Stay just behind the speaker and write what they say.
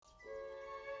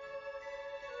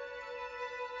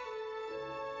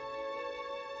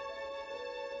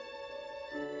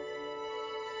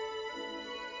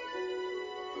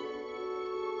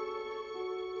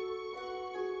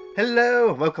Hello,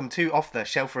 and welcome to Off the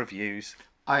Shelf Reviews.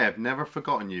 I have never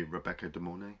forgotten you, Rebecca De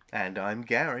Mornay. And I'm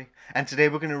Gary. And today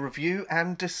we're going to review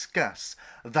and discuss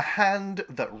The Hand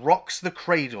That Rocks the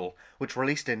Cradle, which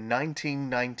released in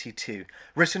 1992.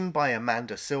 Written by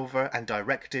Amanda Silver and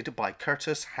directed by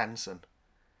Curtis Hanson.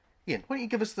 Ian, why don't you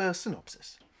give us the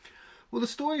synopsis? Well, the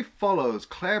story follows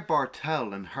Claire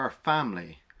Bartel and her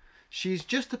family. She's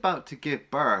just about to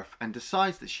give birth and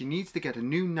decides that she needs to get a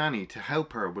new nanny to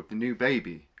help her with the new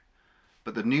baby.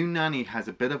 But the new nanny has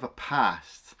a bit of a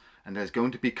past, and there's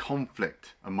going to be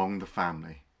conflict among the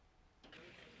family.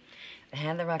 The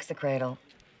hand that rocks the cradle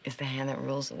is the hand that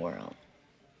rules the world.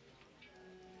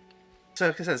 So,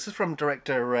 like I said, this is from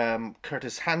director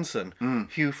Curtis Hanson,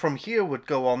 who from here would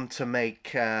go on to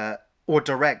make or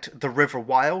direct The River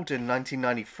Wild in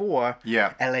 1994,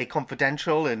 Yeah. LA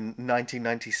Confidential in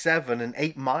 1997, and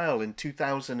 8 Mile in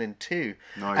 2002.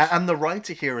 Nice. And the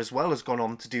writer here as well has gone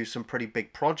on to do some pretty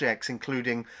big projects,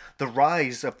 including The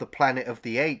Rise of the Planet of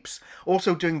the Apes,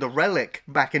 also doing The Relic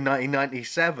back in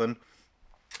 1997.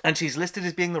 And she's listed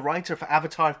as being the writer for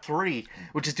Avatar 3,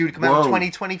 which is due to come out in Whoa.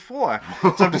 2024.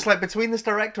 So I'm just like, between this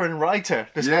director and writer,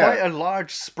 there's Yeah. quite a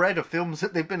large spread of films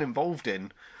that they've been involved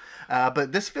in.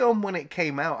 But this film, when it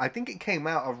came out, I think it came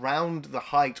out around the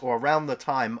height or around the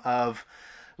time of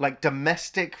like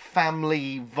domestic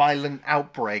family violent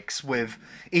outbreaks, with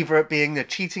either it being a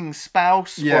cheating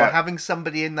spouse Yeah. or having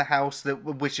somebody in the house that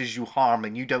wishes you harm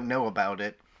and you don't know about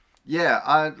it. Yeah,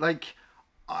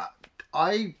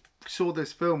 I saw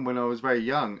this film when I was very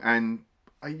young, and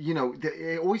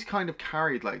it always kind of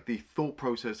carried like the thought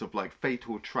process of like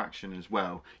fatal attraction as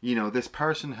well. You know, this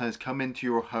person has come into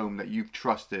your home that you've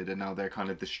trusted, and now they're kind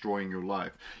of destroying your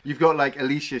life. You've got like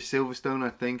Alicia Silverstone,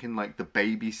 I think, in like The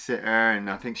Babysitter,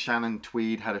 and I think Shannon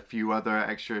Tweed had a few other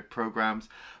extra programs.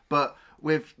 But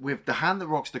with The Hand That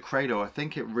Rocks the Cradle, I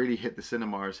think it really hit the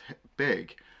cinemas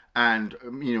big. And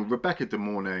Rebecca De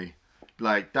Mornay,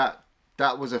 like that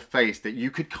was a face that you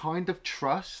could kind of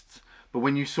trust. But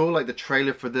when you saw like the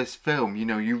trailer for this film,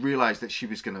 you realized that she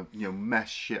was gonna, mess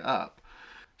shit up.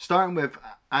 Starting with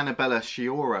Annabella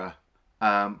Sciorra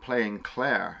playing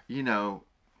Claire,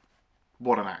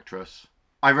 what an actress.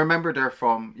 I remembered her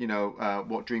from,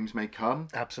 What Dreams May Come.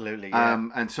 Absolutely, yeah.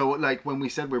 And so, like, when we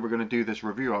said we were going to do this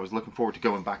review, I was looking forward to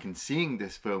going back and seeing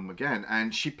this film again.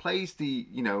 And she plays the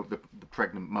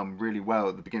pregnant mum really well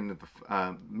at the beginning of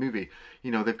the movie.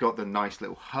 They've got the nice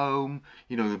little home.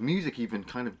 The music even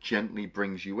kind of gently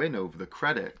brings you in over the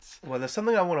credits. Well, there's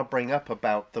something I want to bring up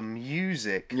about the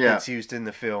music Yeah. that's used in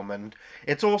the film, and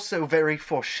it's also very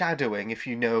foreshadowing if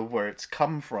you know where it's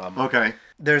come from. Okay.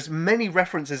 There's many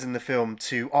references in the film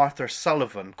to Arthur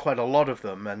Sullivan, quite a lot of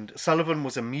them, and Sullivan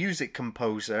was a music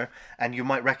composer, and you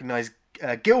might recognize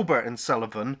Gilbert and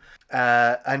Sullivan,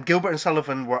 and Gilbert and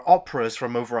Sullivan were operas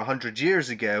from over 100 years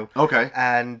ago. Okay.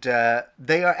 And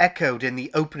they are echoed in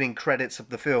the opening credits of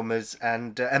the film,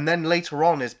 and then later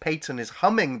on as Peyton is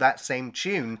humming that same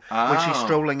tune when she's Oh.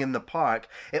 strolling in the park.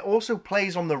 It also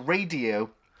plays on the radio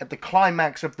at the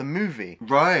climax of the movie.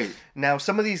 Right. Now,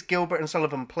 some of these Gilbert and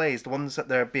Sullivan plays, the ones that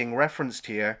they're being referenced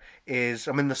here,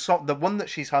 the one that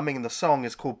she's humming in the song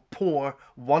is called Poor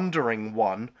Wandering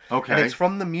One. Okay. And it's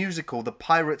from the musical The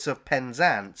Pirates of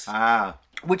Penzance, Ah.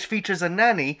 which features a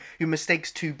nanny who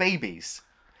mistakes two babies.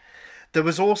 There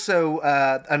was also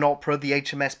an opera, the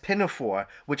HMS Pinafore,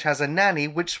 which has a nanny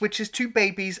which switches two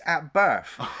babies at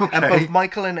birth. And Okay. both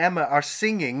Michael and Emma are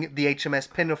singing the HMS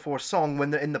Pinafore song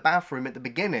when they're in the bathroom at the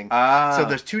beginning. Ah. So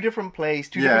there's two different plays,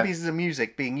 two Yeah. different pieces of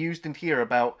music being used in here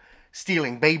about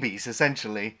stealing babies,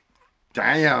 essentially.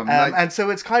 Damn. And so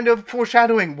it's kind of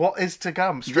foreshadowing what is to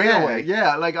come straight away.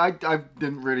 Yeah, like I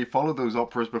didn't really follow those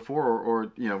operas before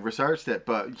or researched it,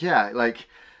 but yeah, like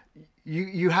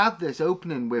you have this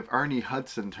opening with Ernie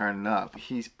Hudson turning up.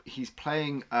 He's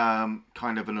playing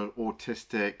kind of an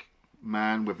autistic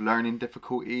man with learning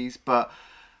difficulties, but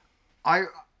I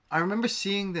remember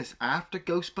seeing this after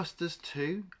Ghostbusters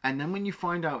 2, and then when you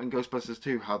find out in Ghostbusters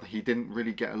 2 how he didn't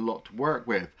really get a lot to work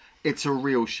with, it's a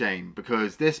real shame,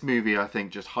 because this movie, I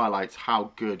think, just highlights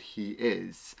how good he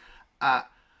is at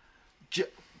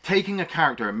taking a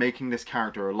character and making this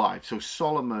character alive. So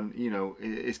Solomon,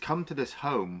 is come to this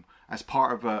home as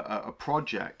part of a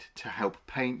project to help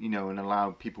paint, and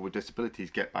allow people with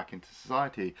disabilities get back into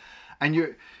society. And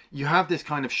you have this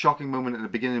kind of shocking moment at the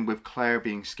beginning with Claire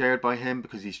being scared by him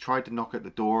because he's tried to knock at the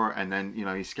door, and then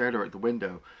he scared her at the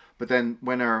window. But then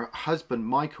when her husband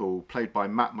Michael, played by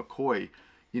Matt McCoy,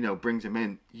 brings him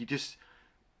in,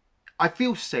 I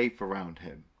feel safe around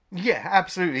him. Yeah,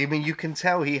 absolutely. I mean, you can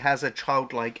tell he has a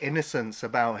childlike innocence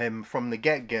about him from the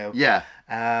get-go. Yeah.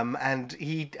 And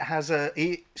he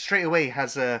straight away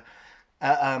has a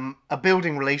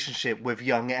building relationship with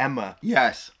young Emma.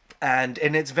 Yes. And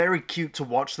it's very cute to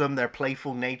watch them, their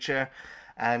playful nature.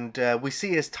 And we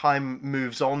see as time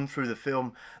moves on through the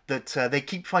film that they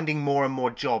keep finding more and more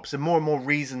jobs and more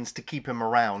reasons to keep him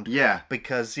around. Yeah.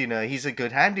 Because, he's a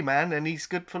good handyman and he's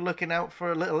good for looking out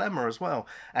for little Emma as well.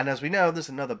 And as we know, there's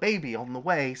another baby on the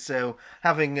way. So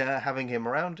having him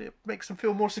around, it makes him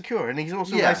feel more secure. And he's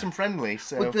also nice and friendly.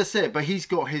 So. But that's it. But he's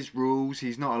got his rules.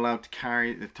 He's not allowed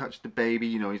to touch the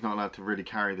baby. He's not allowed to really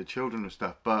carry the children and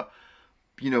stuff. But,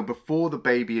 before the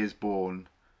baby is born,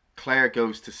 Claire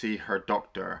goes to see her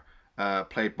doctor,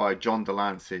 played by John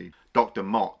Delancey, Dr.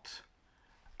 Mott.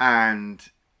 And,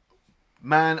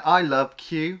 man, I love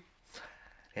Q.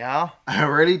 Yeah? I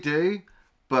really do.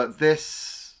 But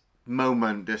this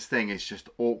thing is just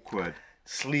awkward.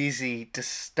 Sleazy,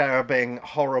 disturbing,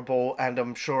 horrible, and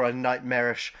I'm sure a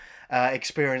nightmarish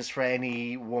experience for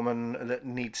any woman that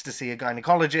needs to see a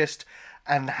gynecologist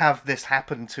and have this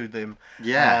happen to them.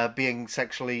 Yeah. Being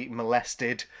sexually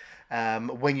molested.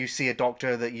 When you see a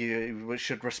doctor that you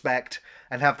should respect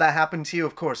and have that happen to you,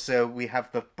 of course. So we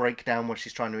have the breakdown where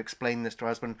she's trying to explain this to her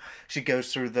husband. She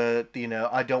goes through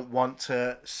I don't want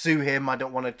to sue him. I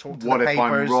don't want to talk to the papers.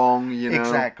 What if I'm wrong,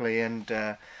 Exactly. And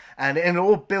it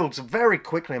all builds very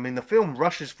quickly. I mean, the film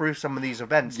rushes through some of these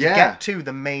events to Yeah. get to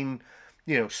the main,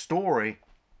 story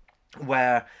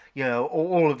where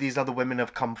all of these other women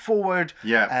have come forward.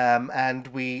 Yeah. And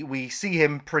we see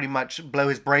him pretty much blow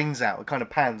his brains out. It kind of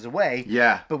pans away.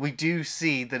 Yeah. But we do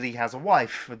see that he has a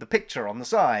wife with the picture on the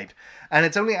side. And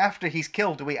it's only after he's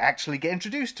killed do we actually get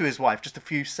introduced to his wife, just a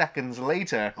few seconds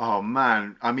later. Oh,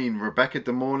 man. I mean, Rebecca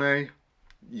De Mornay,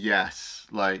 yes.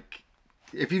 Like,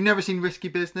 if you've never seen Risky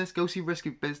Business, go see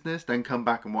Risky Business, then come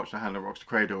back and watch The Hand That Rocks the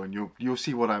Cradle, and you'll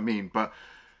see what I mean. But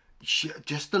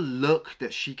just the look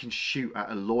that she can shoot at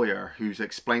a lawyer who's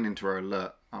explaining to her,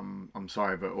 look, I'm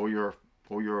sorry, but all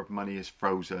your money is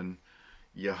frozen.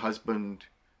 Your husband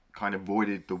kind of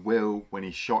voided the will when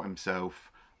he shot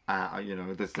himself.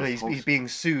 There's this He's being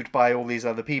sued by all these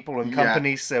other people and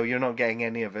companies, so you're not getting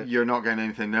any of it. You're not getting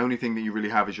anything. The only thing that you really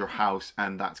have is your house,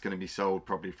 and that's going to be sold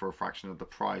probably for a fraction of the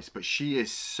price. But she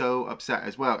is so upset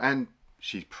as well, and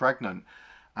she's pregnant,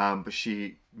 but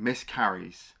she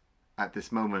miscarries at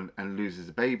this moment and loses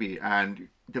a baby. And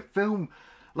the film,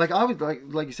 like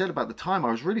you said about the time,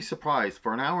 I was really surprised.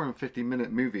 For an hour and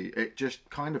 50-minute movie, it just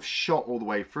kind of shot all the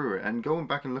way through it. And going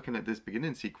back and looking at this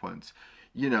beginning sequence,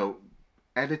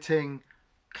 editing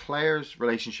Claire's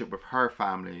relationship with her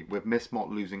family, with Miss Mott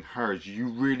losing hers, you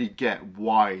really get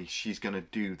why she's going to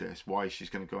do this, why she's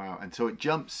going to go out. And so it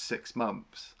jumps 6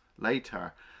 months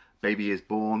later. Baby is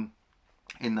born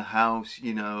in the house.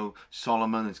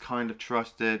 Solomon is kind of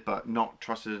trusted, but not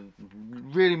trusted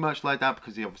really much like that,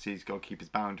 because he's got to keep his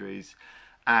boundaries.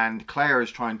 And Claire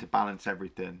is trying to balance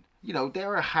everything.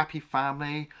 They're a happy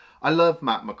family. I love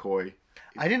Matt McCoy.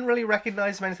 I didn't really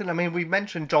recognize him anything. I mean, we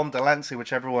mentioned John Delancey,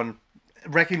 which everyone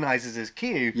recognizes as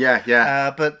Q.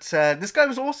 Yeah. But this guy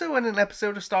was also in an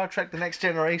episode of Star Trek The Next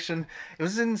Generation. It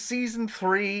was in season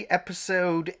 3,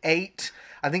 episode 8.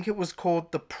 I think it was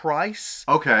called The Price.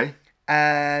 Okay.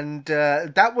 And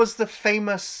that was the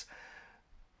famous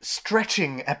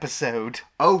stretching episode.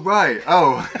 Oh, right.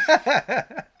 Oh.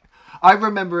 I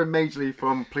remember him majorly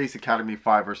from Police Academy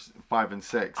 5 and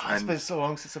 6. It's been so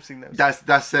long since I've seen those.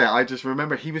 That's it. I just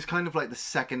remember he was kind of like the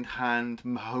second-hand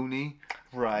Mahoney.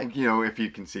 Right. If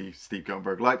you can see Steve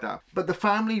Guttenberg like that. But the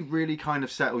family really kind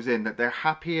of settles in, that they're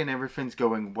happy and everything's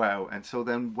going well. And so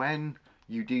then when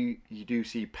you do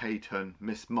see Peyton,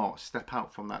 Miss Mott, step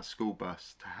out from that school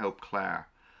bus to help Claire.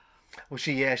 Well,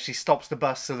 she stops the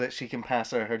bus so that she can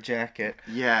pass her jacket.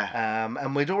 Yeah.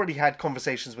 And we'd already had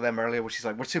conversations with them earlier where she's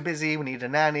like, we're too busy, we need a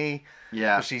nanny.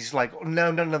 Yeah. But she's like,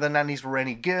 no, none of the nannies were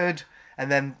any good. And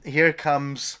then here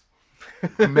comes...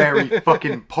 Mary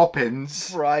fucking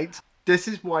Poppins. Right. This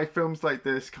is why films like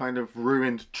this kind of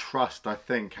ruined trust, I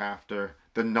think, after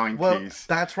the 90s. Well,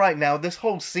 that's right. Now, this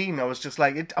whole scene, I was just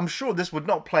like, I'm sure this would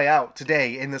not play out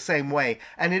today in the same way.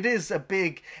 And it is a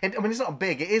big... it's not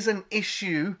big. It is an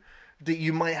issue that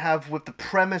you might have with the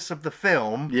premise of the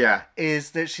film. Yeah. Is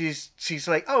that she's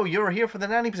like, oh, you're here for the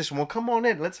nanny position. Well, come on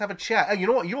in. Let's have a chat. Oh, you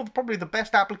know what? You're probably the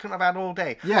best applicant I've had all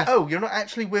day. Yeah. Oh, you're not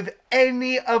actually with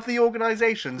any of the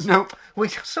organisations. Nope. Well,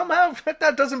 somehow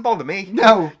that doesn't bother me.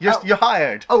 No. You're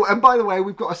hired. Oh, and by the way,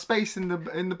 we've got a space in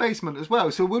the basement as well,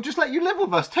 so we'll just let you live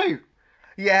with us too.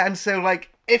 Yeah, and so, like,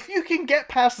 if you can get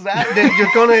past that, then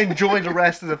you're going to enjoy the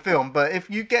rest of the film. But if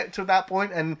you get to that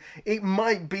point, and it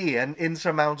might be an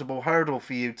insurmountable hurdle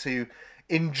for you to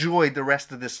enjoy the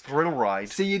rest of this thrill ride.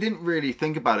 See, you didn't really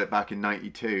think about it back in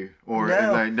 '92 or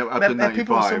No, like, no, up to and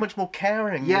people were so '95. much more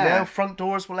caring. Yeah. You know, front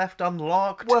doors were left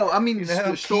unlocked. Well, I mean, you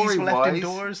know, keys were left story-wise,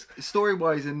 indoors.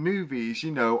 story-wise in movies,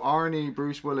 you know, Arnie,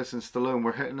 Bruce Willis, and Stallone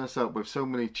were hitting us up with so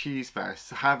many cheese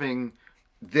fests. Having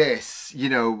this, you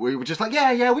know, we were just like,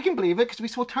 yeah, we can believe it because we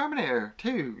saw Terminator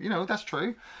 2. You know, that's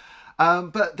true.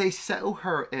 But they settle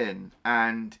her in,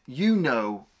 and you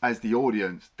know, as the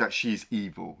audience, that she's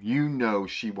evil. You know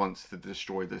she wants to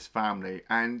destroy this family.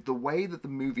 And the way that the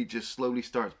movie just slowly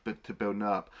starts to build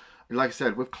up, like I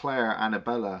said, with Claire,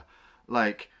 Annabella,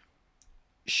 like,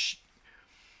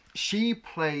 she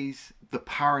plays the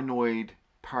paranoid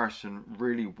person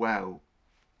really well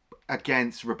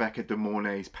against Rebecca De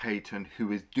Mornay's Peyton,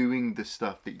 who is doing the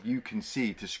stuff that you can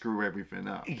see to screw everything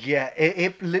up. Yeah,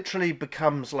 it literally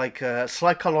becomes like a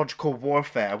psychological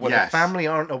warfare where Yes. the family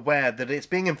aren't aware that it's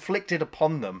being inflicted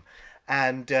upon them,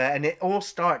 and it all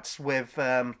starts with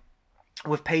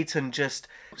Peyton just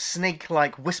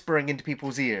snake-like whispering into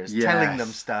people's ears, telling them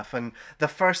Yes. stuff, and the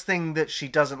first thing that she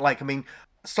doesn't like, I mean,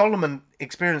 Solomon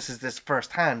experiences this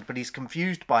firsthand, but he's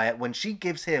confused by it when she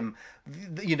gives him,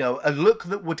 you know, a look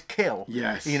that would kill.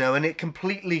 Yes. You know, and it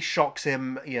completely shocks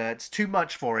him. You know, it's too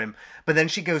much for him. But then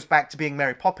she goes back to being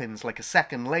Mary Poppins like a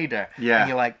second later. Yeah. And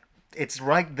you're like, it's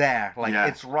right there. Like, Yeah.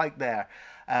 it's right there.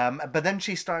 But then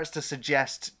she starts to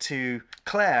suggest to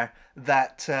Claire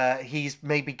that he's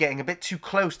maybe getting a bit too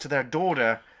close to their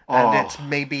daughter. And Oh. it's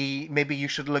maybe you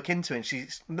should look into it.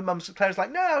 And the mum Claire's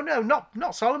like, no,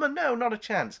 not Solomon, no, not a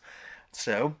chance.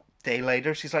 So day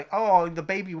later, she's like, oh, the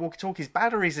baby walkie-talkie's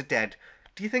batteries are dead.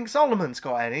 Do you think Solomon's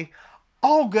got any?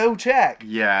 I'll go check.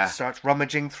 Yeah. Starts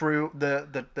rummaging through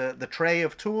the tray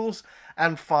of tools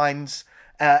and finds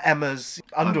Emma's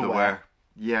underwear.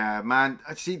 Yeah, man.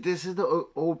 See, this is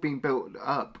all being built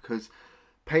up because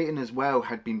Peyton as well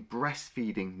had been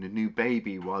breastfeeding the new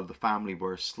baby while the family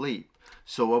were asleep.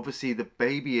 So obviously the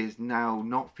baby is now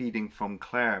not feeding from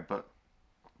Claire, but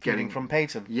Getting from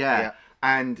Peyton. Yeah.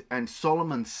 And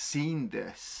Solomon's seen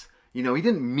this. You know, he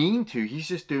didn't mean to. He's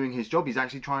just doing his job. He's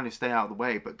actually trying to stay out of the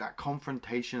way. But that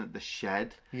confrontation at the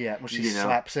shed. Yeah, when she you know.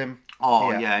 slaps him.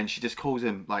 Oh, yeah. And she just calls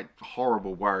him, like,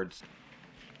 horrible words.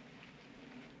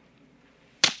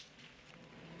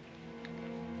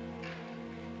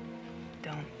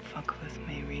 Don't fuck with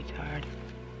me, retard.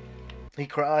 He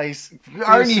cries.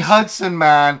 Ernie Hudson,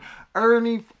 man.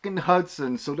 Ernie fucking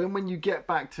Hudson. So then when you get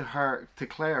back to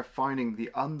Claire finding the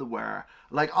underwear,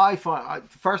 like the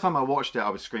first time I watched it, I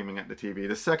was screaming at the TV.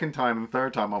 The second time and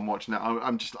third time I'm watching it,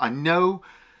 I know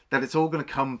that it's all going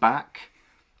to come back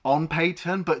on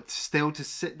Peyton, but still to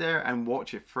sit there and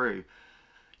watch it through.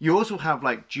 You also have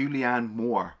like Julianne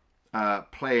Moore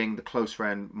playing the close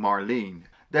friend Marlene.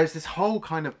 There's this whole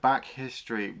kind of back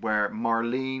history where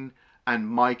Marlene and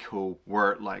Michael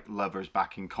were like lovers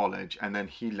back in college, and then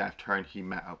he left her and he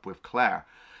met up with Claire.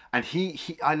 And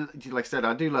I like I said,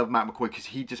 I do love Matt McCoy because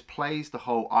he just plays the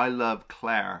whole I love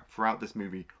Claire throughout this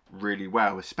movie really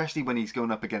well, especially when he's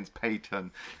going up against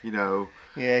Peyton, you know.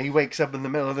 Yeah, he wakes up in the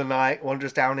middle of the night,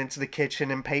 wanders down into the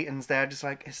kitchen, and Peyton's there just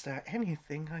like, is there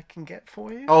anything I can get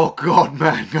for you? Oh God,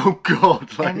 man! Oh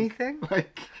God! Like, Anything?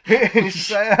 Like, And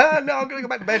she's like, no, I'm going to go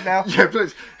back to bed now. yeah,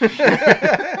 please.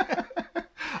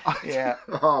 Yeah.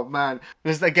 Oh man.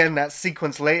 There's again that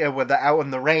sequence later where they're out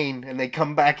in the rain and they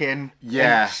come back in.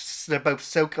 Yeah. And they're both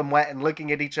soaking wet and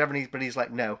looking at each other, but he's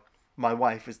like, no, my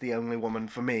wife is the only woman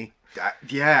for me.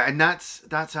 Yeah, and that's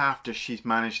after she's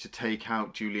managed to take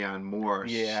out Julianne Moore.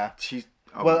 Yeah. She's.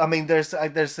 Well, I mean, there's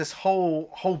this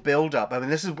whole build up. I mean,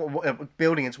 this is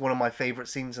building into one of my favorite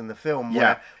scenes in the film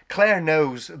where Claire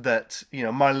knows that, you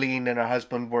know, Marlene and her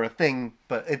husband were a thing,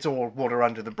 but it's all water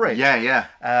under the bridge. Yeah.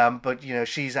 But you know,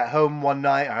 she's at home one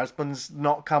night. Her husband's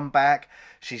not come back.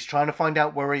 She's trying to find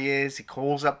out where he is. He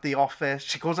calls up the office.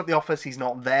 She calls up the office. He's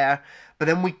not there. But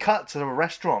then we cut to the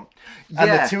restaurant. And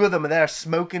the two of them are there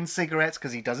smoking cigarettes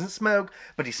because he doesn't smoke.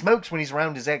 But he smokes when he's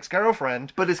around his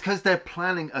ex-girlfriend. But it's because they're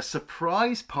planning a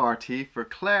surprise party for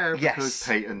Claire because Yes.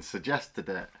 Peyton suggested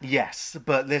it. Yes,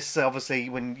 but this obviously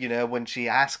when she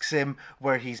asks him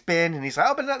where he's been and he's like,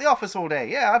 I've been at the office all day.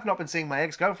 Yeah, I've not been seeing my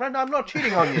ex-girlfriend. I'm not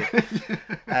cheating on you.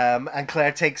 And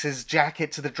Claire takes his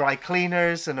jacket to the dry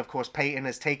cleaners, and of course Peyton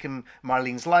has taken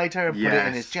Marlene's lighter and put it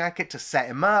in Yes. his jacket to set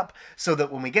him up so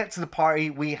that when we get to the party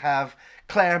we have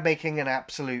Claire making an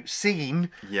absolute scene,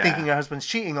 Yeah. thinking her husband's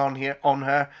cheating on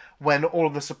her when all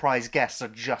of the surprise guests are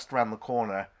just around the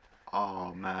corner.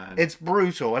 Oh man. It's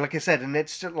brutal, and like I said, and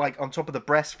it's just like on top of the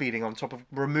breastfeeding, on top of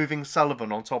removing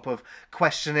Sullivan, on top of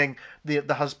questioning the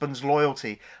husband's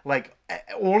loyalty. Like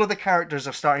all of the characters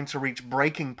are starting to reach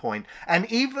breaking point,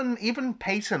 and even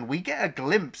Peyton, we get a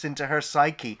glimpse into her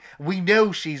psyche. We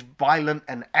know she's violent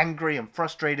and angry and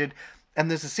frustrated. And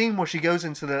there's a scene where she goes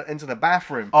into the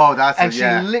bathroom. Oh, that's and it,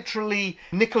 yeah. she literally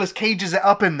Nicolas Cages it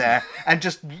up in there and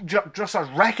just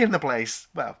starts wrecking the place.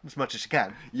 Well, as much as she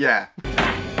can. Yeah.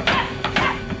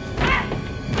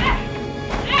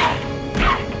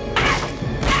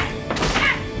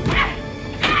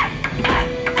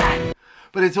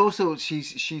 But it's also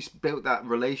she's built that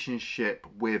relationship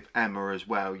with Emma as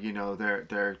well. You know,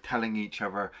 they're telling each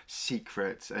other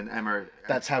secrets, and Emma.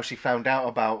 That's how she found out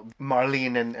about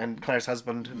Marlene and Claire's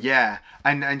husband. Yeah,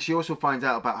 and she also finds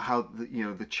out about how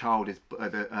the child is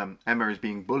Emma is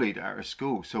being bullied at her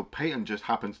school. So Peyton just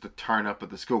happens to turn up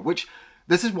at the school, which.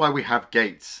 This is why we have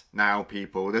gates now,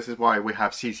 people. This is why we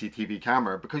have CCTV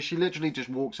camera, because she literally just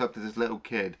walks up to this little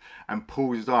kid and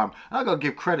pulls his arm. And I gotta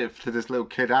give credit to this little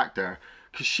kid actor,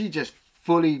 because she just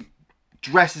fully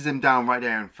dresses him down right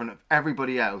there in front of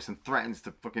everybody else and threatens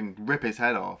to fucking rip his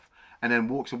head off, and then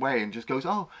walks away and just goes,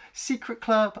 "Oh, secret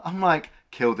club." I'm like,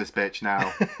 kill this bitch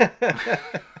now.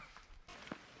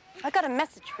 I got a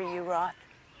message for you, Roth.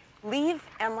 Leave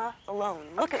Emma alone.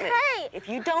 Look at me. If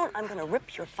you don't, I'm gonna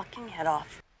rip your fucking head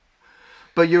off.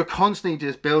 But you're constantly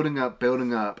just building up,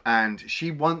 and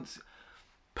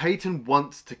Peyton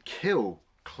wants to kill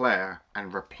Claire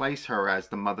and replace her as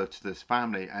the mother to this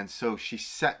family, and so she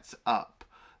sets up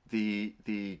the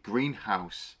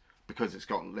greenhouse, because it's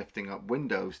got lifting up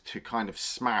windows, to kind of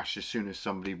smash as soon as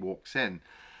somebody walks in.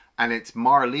 And it's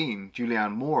Marlene,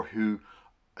 Julianne Moore,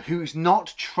 who's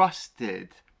not trusted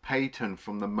Peyton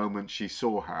from the moment she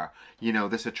saw her. You know,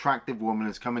 this attractive woman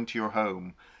has come into your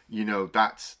home. You know,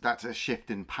 that's a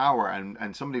shift in power,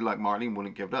 and somebody like Marlene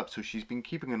wouldn't give it up. So she's been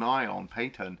keeping an eye on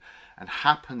Peyton, and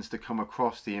happens to come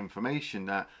across the information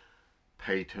that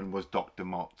Peyton was Dr.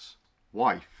 Mott's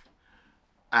wife.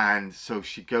 And so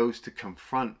she goes to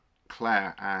confront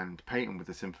Claire and Peyton with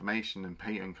this information, and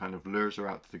Peyton kind of lures her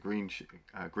out to the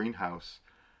greenhouse,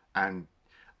 and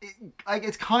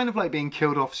it's kind of like being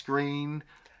killed off screen.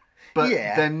 But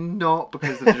they're not,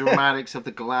 because of the dramatics of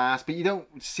the glass. But you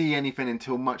don't see anything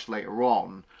until much later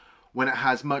on, when it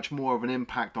has much more of an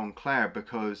impact on Claire,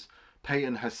 because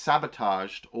Peyton has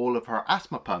sabotaged all of her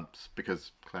asthma pumps,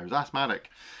 because Claire's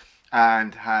asthmatic,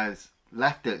 and has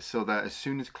left it so that as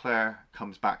soon as Claire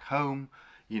comes back home,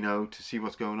 you know, to see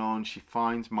what's going on, she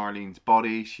finds Marlene's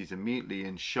body. She's immediately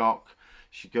in shock.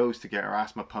 She goes to get her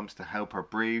asthma pumps to help her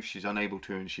breathe. She's unable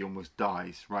to, and she almost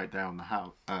dies right there on the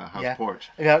house porch.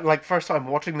 Yeah, like first time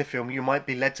watching the film, you might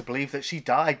be led to believe that she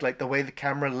died. Like the way the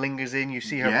camera lingers in, you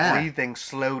see her breathing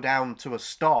slow down to a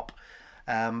stop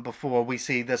before we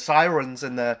see the sirens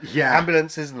and the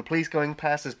ambulances and the police going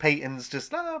past as Peyton's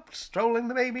just strolling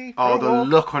the baby. Oh, the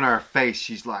look on her face.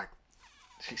 She's like...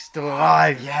 She's still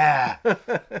alive. Yeah.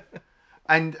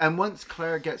 And once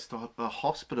Claire gets to the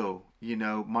hospital, you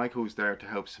know, Michael's there to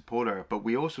help support her. But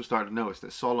we also start to notice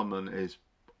that Solomon is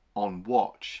on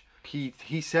watch.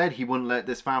 He said he wouldn't let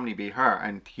this family be hurt,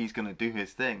 and he's going to do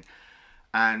his thing.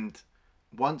 And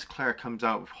once Claire comes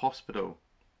out of hospital,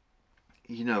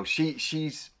 you know, she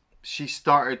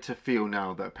started to feel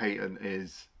now that Peyton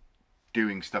is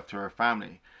doing stuff to her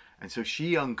family. And so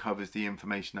she uncovers the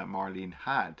information that Marlene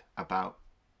had about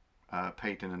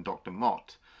Peyton and Dr.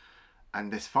 Mott. And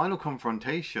this final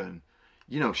confrontation,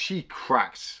 you know, she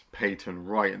cracks Peyton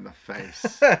right in the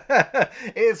face.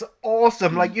 It's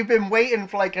awesome. Like, you've been waiting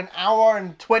for like an hour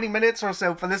and 20 minutes or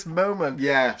so for this moment.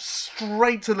 Yeah.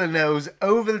 Straight to the nose,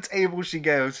 over the table she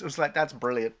goes. It was like, that's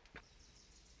brilliant.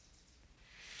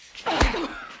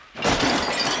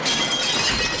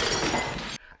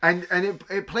 And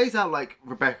it plays out like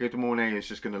Rebecca De Mornay is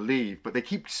just going to leave, but they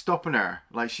keep stopping her.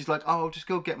 Like, she's like, "Oh, I'll just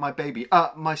go get my baby.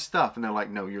 My stuff." And they're like,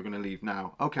 "No, you're going to leave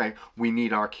now." "Okay, we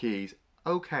need our keys."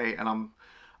 "Okay." And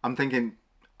I'm thinking,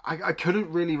 I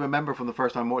couldn't really remember from the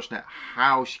first time watching it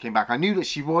how she came back. I knew that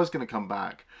she was going to come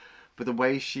back, but the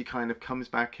way she kind of comes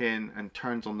back in and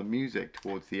turns on the music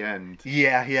towards the end.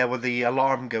 Yeah, well, the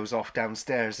alarm goes off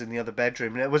downstairs in the other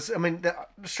bedroom. And it was, I mean,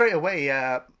 straight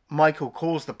away, Michael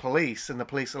calls the police, and the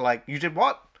police are like, "You did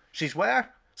what? She's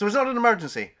where?" "So it's not an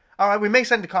emergency. All right, we may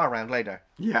send a car around later."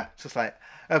 Yeah. It's just like,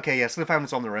 okay, yeah, so the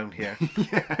family's on their own here.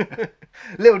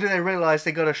 Little do they realise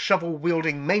they got a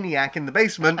shovel-wielding maniac in the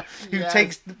basement who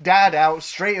takes Dad out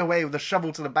straight away with a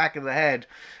shovel to the back of the head.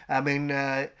 I mean,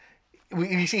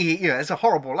 you see, you know, it's a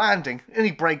horrible landing, and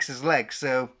he breaks his leg,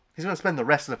 so he's going to spend the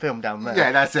rest of the film down there.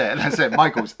 Yeah, that's it.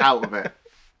 Michael's out of it.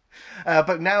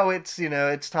 But now it's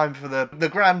time for the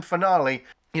grand finale.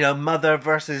 Mother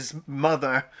versus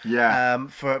mother. Yeah.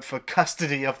 For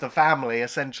custody of the family,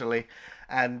 essentially,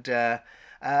 and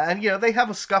they have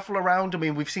a scuffle around. I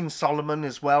mean, we've seen Solomon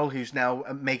as well, who's now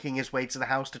making his way to the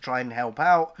house to try and help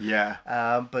out. Yeah.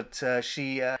 But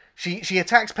she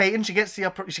attacks Peyton. She gets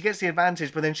the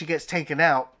advantage, but then she gets taken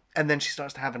out. And then she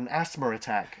starts to have an asthma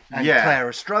attack, and Claire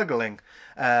is struggling,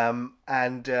 but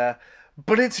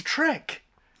it's a trick,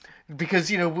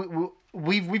 because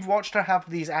we've watched her have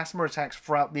these asthma attacks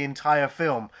throughout the entire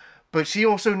film, but she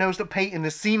also knows that Peyton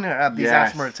has seen her have these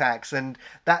asthma attacks, and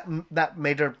that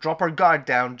made her drop her guard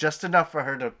down just enough for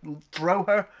her to throw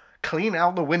her clean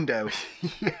out the window.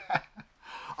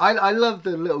 I love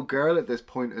the little girl at this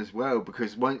point as well,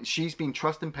 because she's been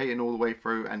trusting Peyton all the way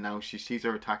through, and now she sees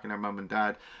her attacking her mum and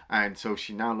dad, and so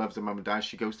she now loves her mum and dad.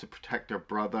 She goes to protect her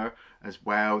brother as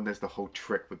well, and there's the whole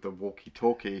trick with the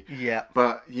walkie-talkie. Yeah.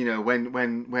 But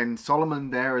when Solomon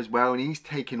there as well, and he's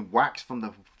taking wax from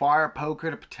the fire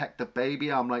poker to protect the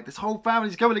baby, I'm like, this whole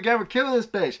family's coming together, kill this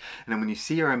bitch. And then when you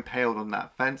see her impaled on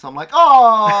that fence, I'm like,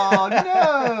 oh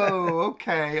no,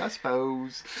 okay, I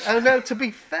suppose. Oh no, to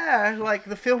be fair, like,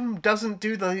 the film doesn't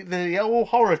do the old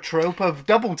horror trope of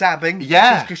double tabbing.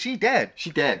 Yeah. Because she dead.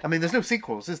 She dead. I mean, there's no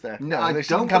sequels, is there? No, I she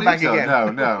don't come believe back so.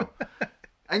 again. No.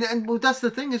 And well, that's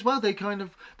the thing as well. They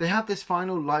have this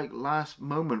final last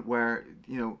moment where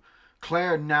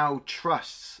Claire now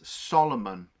trusts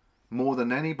Solomon more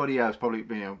than anybody else. Probably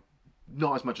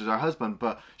not as much as her husband,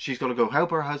 but she's got to go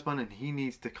help her husband, and he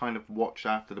needs to kind of watch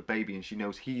after the baby, and she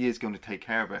knows he is going to take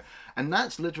care of it. And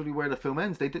that's literally where the film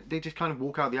ends. They just kind of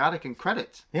walk out the attic and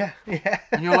credits. Yeah.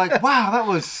 And you're like, wow, that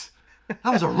was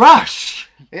a rush.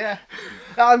 Yeah,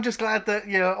 I'm just glad that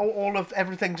all of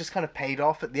everything just kind of paid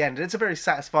off at the end. It's a very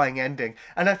satisfying ending,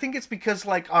 and I think it's because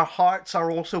our hearts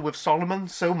are also with Solomon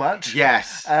so much.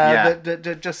 Yes,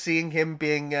 that just seeing him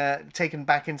being taken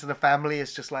back into the family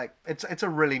is just like it's a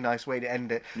really nice way to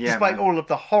end it. Yeah, despite man. all of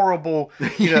the horrible,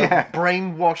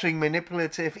 brainwashing,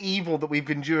 manipulative evil that we've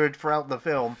endured throughout the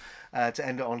film, to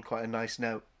end it on quite a nice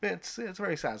note. It's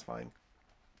very satisfying.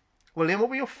 Well, Liam, what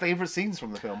were your favourite scenes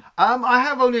from the film? I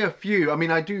have only a few. I mean,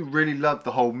 I do really love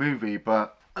the whole movie,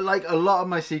 but like a lot of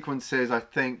my sequences, I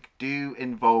think, do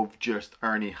involve just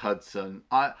Ernie Hudson.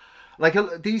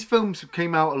 These films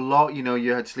came out a lot.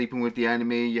 You had Sleeping with the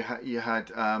Enemy, you had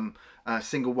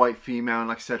Single White Female, and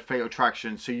like I said, Fatal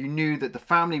Attraction. So you knew that the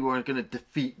family were going to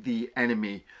defeat the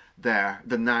enemy there,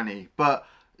 the nanny. But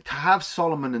to have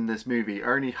Solomon in this movie,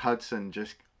 Ernie Hudson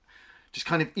just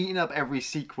kind of eating up every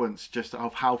sequence just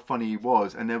of how funny he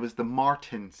was. And there was the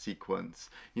Martin sequence.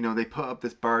 They put up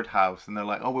this birdhouse and they're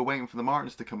like, oh, we're waiting for the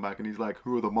Martins to come back. And he's like,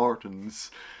 who are the Martins?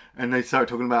 And they start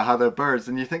talking about how they're birds.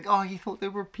 And you think, oh, he thought they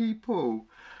were people.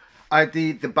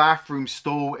 The bathroom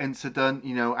stall incident,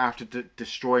 after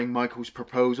destroying Michael's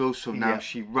proposal. So now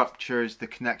she ruptures the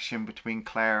connection between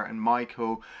Claire and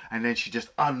Michael. And then she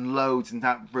just unloads in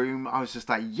that room. I was just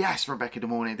like, yes, Rebecca De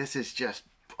Mornay, this is just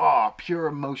pure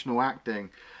emotional acting.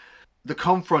 The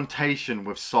confrontation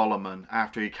with Solomon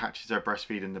after he catches her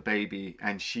breastfeeding the baby,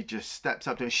 and she just steps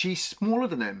up to him. She's smaller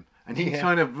than him, and he's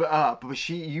kind of up, but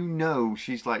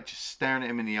she's like just staring at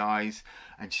him in the eyes,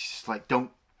 and she's just like,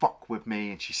 don't fuck with me,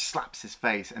 and she slaps his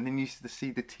face, and then you see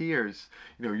the tears.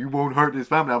 You won't hurt this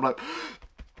family. I'm like,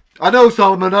 I know,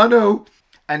 Solomon, I know.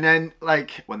 And then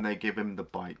when they give him the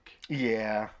bike,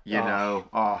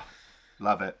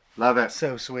 love it.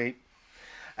 So sweet.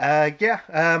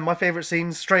 My favourite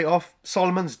scene, straight off,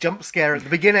 Solomon's jump scare at the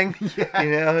beginning.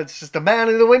 It's just a man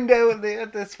in the window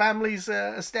at this family's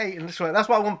estate, and that's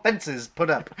why I want fences put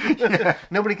up.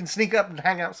 Nobody can sneak up and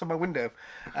hang outside my window.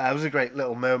 It was a great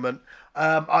little moment.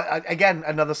 Again,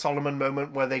 another Solomon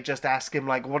moment where they just ask him,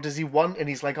 what does he want? And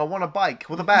he's like, I want a bike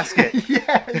with a basket.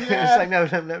 It's like, no.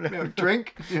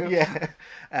 Drink. Yeah.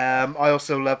 I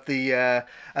also love the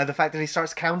fact that he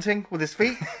starts counting with his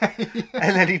feet.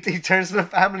 And then he turns to the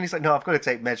family and he's like, no, I've got to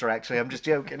take measure, actually. I'm just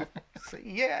joking. So,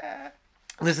 yeah.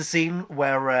 There's a scene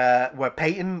where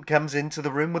Peyton comes into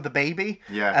the room with the baby.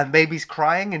 Yeah. And baby's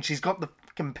crying and she's got the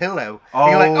pillow. Oh.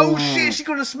 You're like, oh shit, she's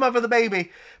gonna smother the baby.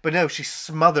 But no, she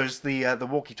smothers the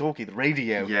walkie-talkie, the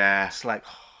radio. Yeah. It's like,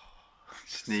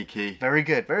 sneaky. Very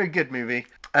good movie.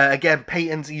 Again,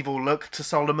 Peyton's evil look to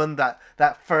Solomon, that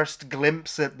first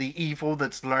glimpse at the evil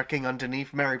that's lurking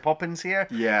underneath Mary Poppins here.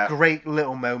 Yeah. Great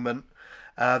little moment.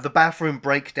 The bathroom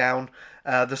breakdown,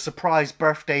 the surprise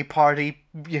birthday party,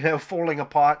 falling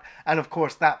apart, and of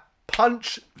course that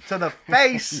punch to the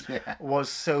face was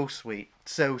so sweet.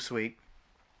 So sweet.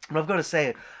 And I've got to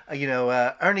say,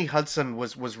 Ernie Hudson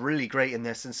was really great in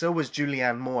this, and so was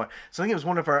Julianne Moore. So I think it was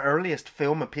one of her earliest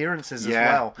film appearances as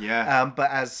well. Yeah.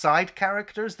 But as side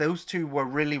characters, those two were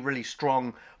really, really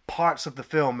strong parts of the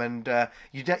film, and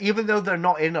even though they're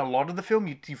not in a lot of the film,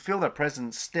 you feel their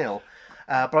presence still.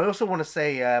 But I also want to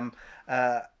say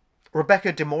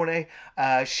Rebecca De Mornay,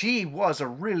 she was a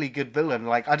really good villain.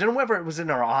 Like, I don't know whether it was in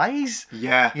her eyes.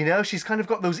 Yeah. She's kind of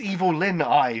got those evil Lynn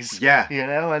eyes. Yeah.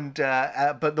 And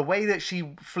but the way that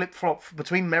she flip-flopped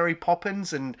between Mary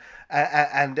Poppins and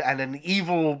an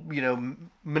evil,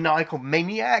 maniacal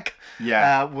maniac,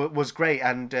 was great.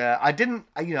 And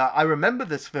I remember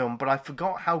this film, but I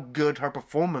forgot how good her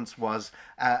performance was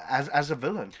as a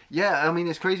villain. Yeah, I mean,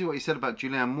 it's crazy what you said about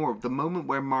Julianne Moore. The moment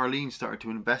where Marlene started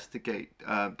to investigate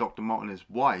Dr. Mott and his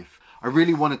wife, I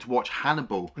really wanted to watch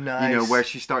Hannibal. Nice. Where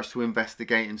she starts to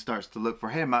investigate and starts to look for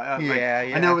him. I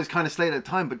Yeah. know it was kind of late at the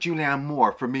time, but Julianne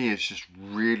Moore for me is just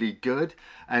really good.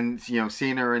 And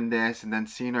seeing her in this and then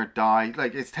seeing her die,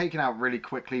 like, it's taken out really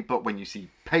quickly. But when you see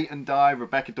Peyton die,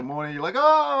 Rebecca De Mornay, you're like,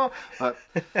 oh! But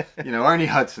Ernie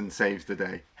Hudson saves the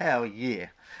day. Hell yeah.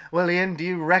 Well, Ian, do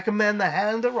you recommend The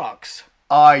Hand That Rocks?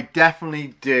 I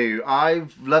definitely do.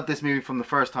 I've loved this movie from the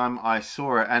first time I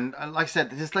saw it, and like I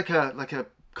said, it's like a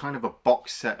kind of a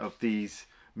box set of these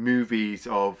movies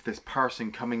of this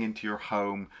person coming into your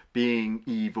home, being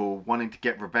evil, wanting to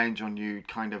get revenge on you,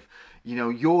 kind of,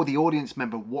 you're the audience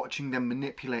member watching them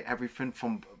manipulate everything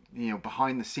from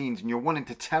behind the scenes, and you're wanting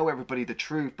to tell everybody the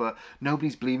truth, but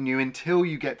nobody's believing you until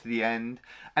you get to the end.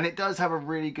 And it does have a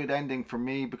really good ending for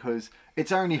me because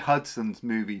it's Ernie Hudson's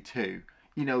movie too.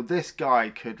 This guy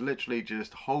could literally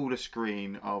just hold a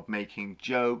screen of making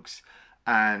jokes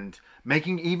and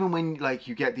making, even when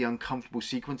you get the uncomfortable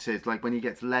sequences, like when he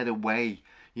gets led away,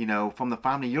 from the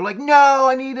family, you're like, no,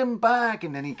 I need him back.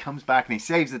 And then he comes back and he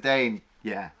saves the day. And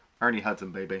yeah, Ernie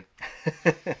Hudson, baby.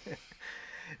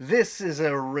 This is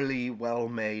a really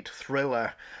well-made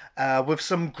thriller with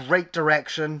some great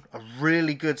direction, a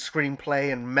really good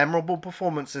screenplay, and memorable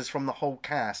performances from the whole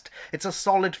cast. It's a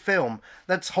solid film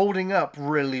that's holding up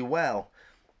really well.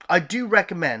 I do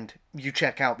recommend you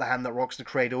check out The Hand That Rocks the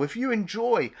Cradle if you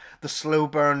enjoy the slow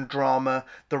burn drama,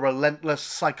 the relentless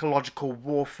psychological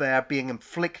warfare being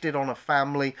inflicted on a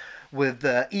family with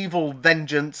evil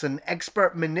vengeance and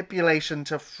expert manipulation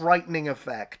to frightening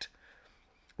effect.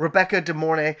 Rebecca De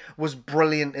Mornay was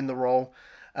brilliant in the role,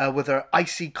 with her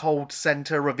icy cold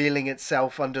centre revealing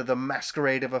itself under the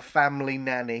masquerade of a family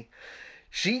nanny.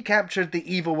 She captured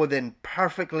the evil within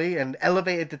perfectly and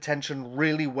elevated the tension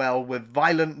really well with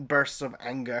violent bursts of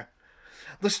anger.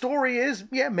 The story is,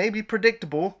 maybe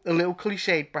predictable, a little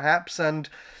cliched perhaps, and,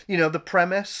 the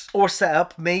premise or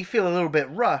setup may feel a little bit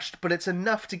rushed, but it's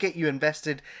enough to get you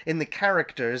invested in the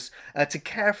characters to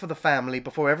care for the family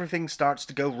before everything starts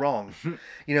to go wrong.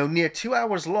 Near 2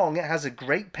 hours long, it has a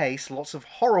great pace, lots of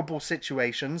horrible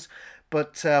situations,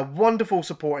 but wonderful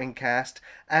supporting cast,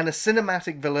 and a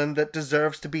cinematic villain that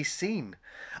deserves to be seen.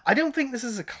 I don't think this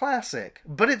is a classic,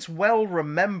 but it's well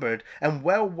remembered and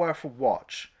well worth a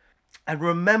watch. And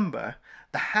remember,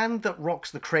 the hand that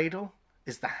rocks the cradle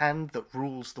is the hand that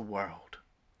rules the world.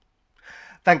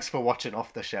 Thanks for watching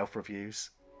Off the Shelf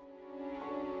Reviews.